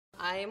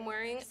I am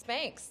wearing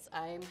Spanx.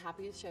 I'm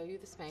happy to show you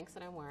the Spanx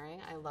that I'm wearing.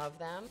 I love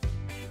them.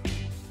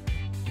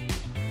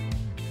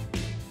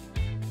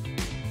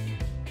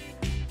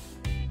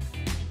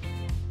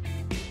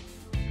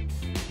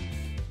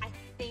 I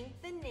think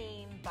the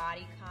name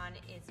bodycon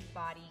is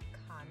body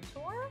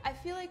contour. I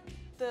feel like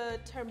the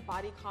term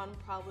bodycon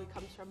probably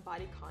comes from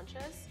body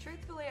conscious.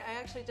 Truthfully, I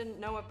actually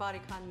didn't know what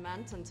bodycon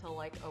meant until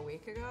like a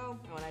week ago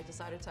when I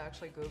decided to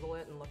actually Google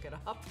it and look it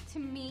up. To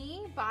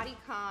me,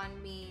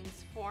 bodycon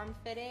means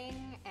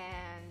form-fitting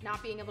and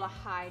not being able to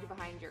hide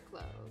behind your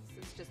clothes.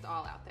 It's just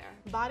all out there.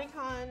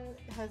 Bodycon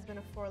has been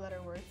a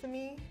four-letter word to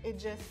me. It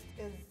just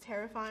is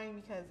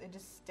terrifying because it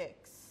just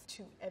sticks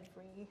to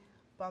every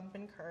bump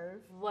and curve.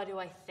 What do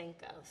I think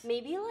of?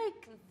 Maybe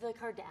like the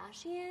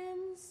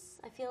Kardashians.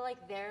 I feel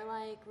like they're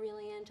like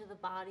really into the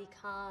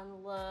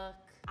bodycon look.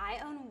 I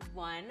own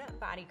one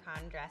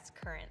bodycon dress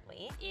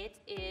currently. It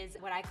is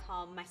what I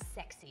call my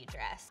sexy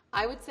dress.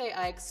 I would say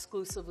I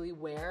exclusively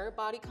wear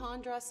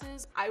bodycon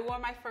dresses. I wore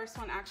my first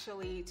one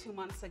actually 2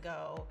 months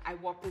ago. I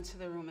walked into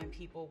the room and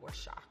people were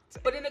shocked,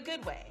 but in a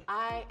good way.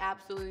 I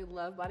absolutely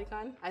love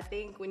bodycon. I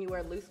think when you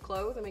wear loose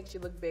clothes, it makes you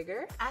look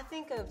bigger. I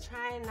think of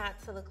trying not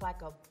to look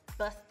like a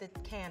busted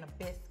can of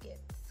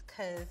biscuits,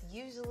 because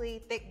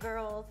usually thick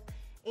girls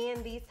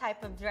in these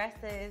type of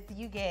dresses,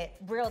 you get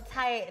real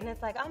tight and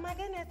it's like, oh my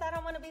goodness, I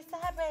don't want to be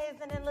sideways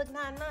and then look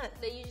 9 months.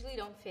 They usually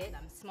don't fit.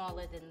 I'm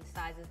smaller than the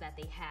sizes that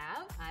they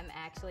have. I'm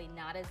actually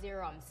not a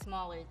zero, I'm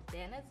smaller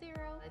than a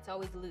zero. It's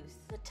always loose.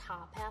 The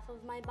top half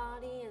of my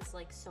body is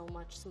like so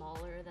much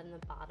smaller than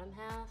the bottom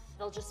half.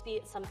 There'll just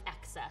be some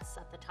excess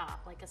at the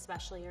top, like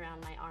especially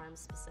around my arms,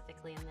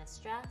 specifically in this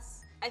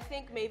dress. I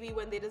think maybe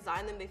when they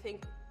design them, they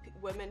think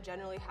women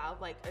generally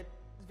have like a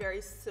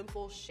very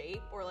simple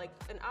shape or like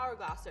an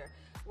hourglasser.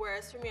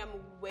 Whereas for me, I'm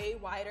way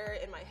wider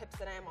in my hips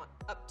than I am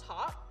up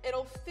top.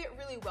 It'll fit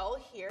really well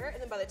here,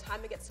 and then by the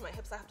time it gets to my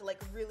hips, I have to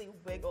like really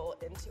wiggle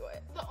into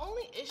it. The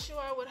only issue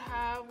I would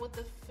have with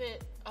the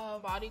fit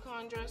of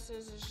bodycon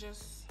dresses is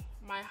just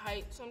my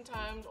height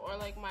sometimes, or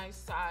like my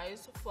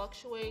size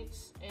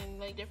fluctuates in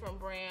like different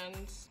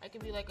brands. I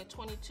could be like a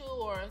 22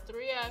 or a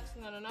 3X,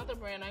 and then another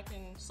brand I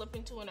can slip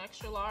into an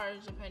extra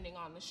large depending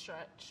on the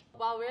stretch.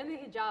 While wearing the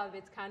hijab,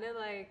 it's kind of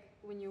like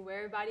when you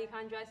wear a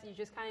bodycon dress, you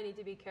just kind of need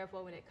to be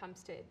careful when it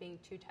comes to it being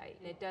too tight.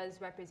 And it does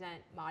represent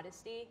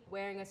modesty.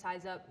 Wearing a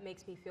size up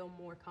makes me feel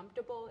more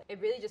comfortable. It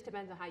really just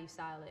depends on how you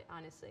style it,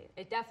 honestly.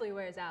 It definitely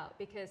wears out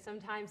because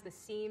sometimes the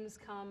seams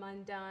come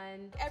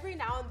undone. Every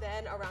now and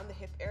then around the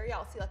hip area,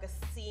 I'll see like a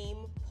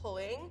seam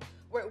pulling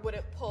where it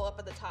wouldn't pull up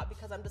at the top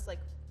because I'm just like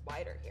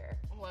wider here.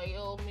 Like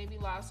it'll maybe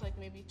last like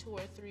maybe 2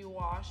 or 3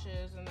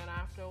 washes, and then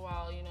after a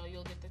while, you know,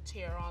 you'll get the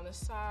tear on the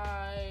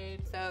side.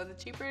 So the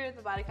cheaper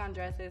the bodycon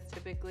dress is,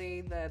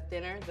 typically the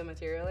thinner the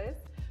material is.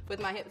 With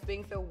my hips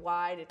being so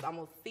wide, it's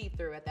almost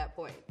see-through at that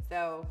point.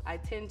 So I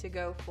tend to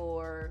go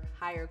for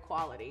higher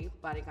quality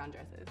bodycon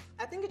dresses.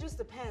 I think it just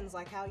depends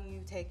like how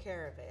you take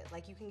care of it.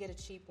 Like you can get a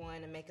cheap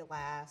one and make it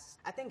last.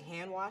 I think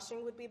hand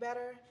washing would be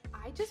better.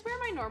 I just wear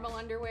my normal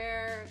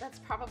underwear. That's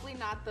probably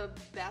not the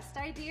best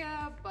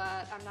idea,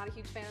 but I'm not a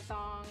huge fan of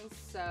thongs,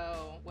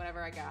 so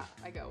whatever I got,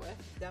 I go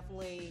with.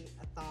 Definitely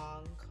a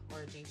thong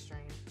or a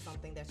G-string,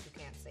 something that you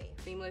can't see.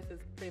 Seamless is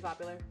pretty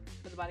popular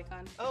for the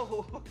bodycon.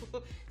 Oh,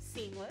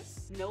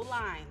 seamless, no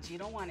lines. You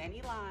don't want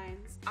any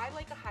lines. I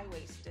like a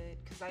high-waisted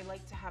because I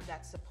like to have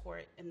that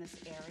support in this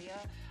area.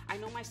 I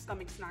know my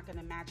stomach's not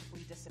gonna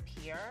magically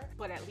disappear,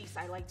 but at least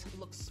I like to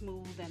look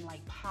smooth and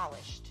like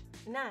polished.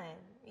 None.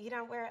 You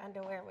don't wear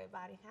underwear with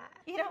bodycon.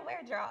 You don't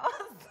wear drawers.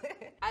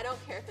 I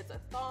don't care if it's a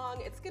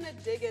thong, it's gonna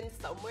dig in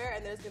somewhere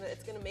and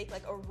it's gonna make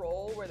like a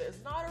roll where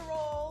there's not a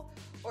roll,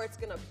 or it's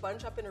gonna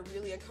bunch up in a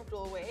really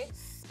uncomfortable way.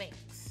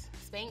 Spanx,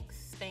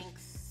 Spanx,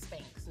 Spanx,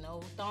 Spanx.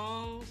 No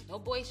thongs, no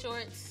boy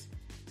shorts,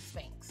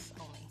 Spanx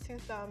only. 2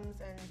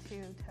 thumbs and 2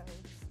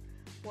 toes.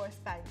 4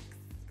 Spanx.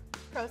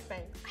 Pro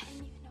Spanx. I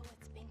didn't even know what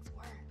Spanx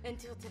were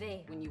until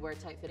today. When you wear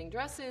tight-fitting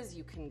dresses,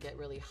 you can get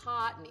really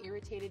hot and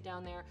irritated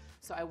down there.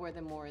 So I wear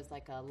them more as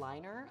like a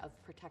liner of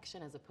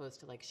protection as opposed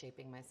to like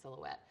shaping my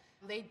silhouette.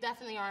 They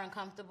definitely are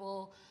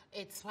uncomfortable.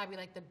 It's probably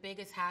like the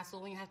biggest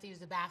hassle when you have to use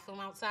the bathroom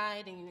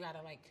outside and you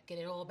gotta like get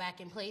it all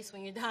back in place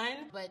when you're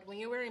done. But when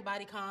you're wearing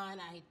bodycon,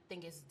 I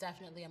think it's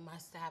definitely a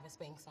must to have a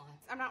Spanx on.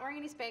 I'm not wearing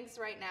any Spanx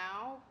right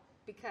now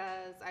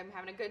because I'm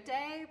having a good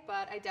day,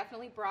 but I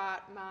definitely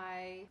brought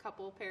my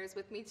couple pairs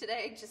with me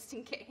today just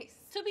in case.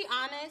 To be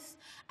honest,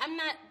 I'm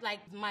not like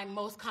my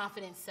most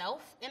confident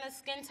self in a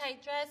skin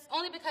tight dress,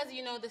 only because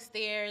you know the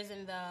stares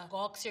and the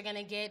gawks you're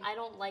gonna get. I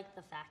don't like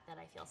the fact that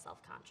I feel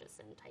self-conscious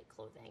in tight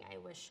clothing. I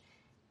wish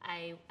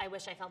I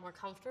felt more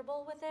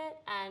comfortable with it,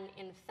 and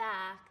in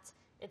fact,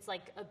 it's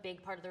like a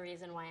big part of the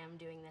reason why I'm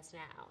doing this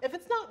now. If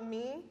it's not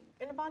me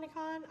in a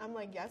bodycon, I'm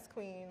like, yes,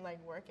 queen, like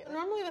work it.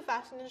 Normally the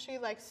fashion industry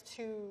likes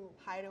to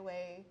hide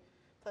away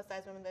plus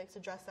size women. They like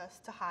to dress us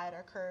to hide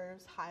our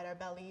curves, hide our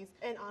bellies.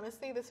 And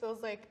honestly, this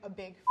feels like a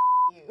big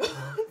you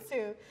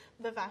to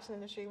the fashion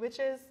industry, which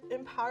is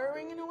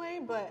empowering in a way,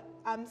 but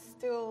I'm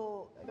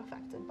still like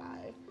affected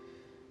by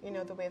you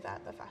know, the way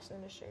that the fashion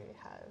industry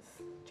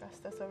has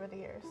dressed us over the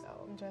years. So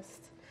I'm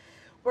just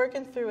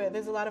working through it.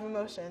 There's a lot of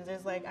emotions.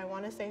 There's like, I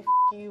want to say F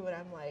you, but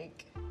I'm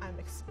like, I'm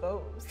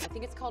exposed. I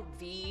think it's called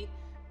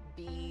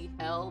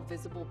VBL,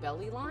 visible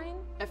belly line.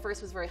 At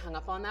first was very hung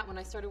up on that when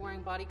I started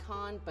wearing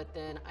bodycon, but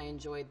then I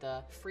enjoyed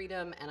the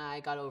freedom and I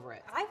got over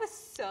it. I was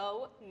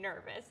so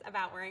nervous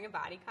about wearing a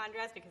bodycon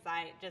dress because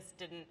I just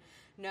didn't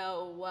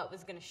know what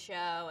was gonna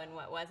show and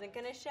what wasn't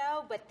gonna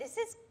show, but this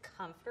is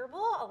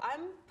comfortable.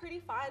 I'm pretty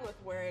fine with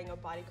wearing a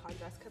bodycon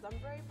dress because I'm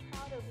very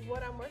proud of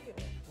what I'm working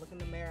with. Look in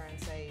the mirror and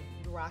say,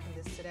 you're rocking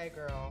this today,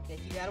 girl.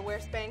 If you gotta wear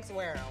Spanx,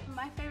 wear them.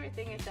 My favorite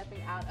thing is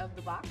stepping out of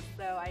the box,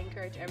 so I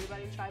encourage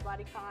everybody to try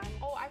bodycon.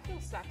 Oh, I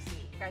feel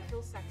sexy. I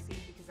feel sexy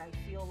because I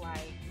feel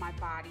like my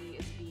body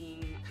is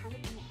being kind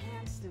of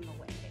enhanced in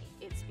a way.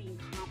 It's being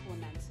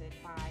complemented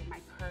by my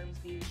curves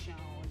being shown.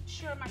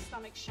 Sure, my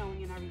stomach's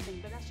showing and everything,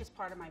 but that's just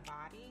part of my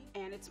body,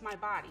 and it's my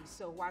body,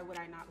 so why would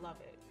I not love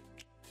it?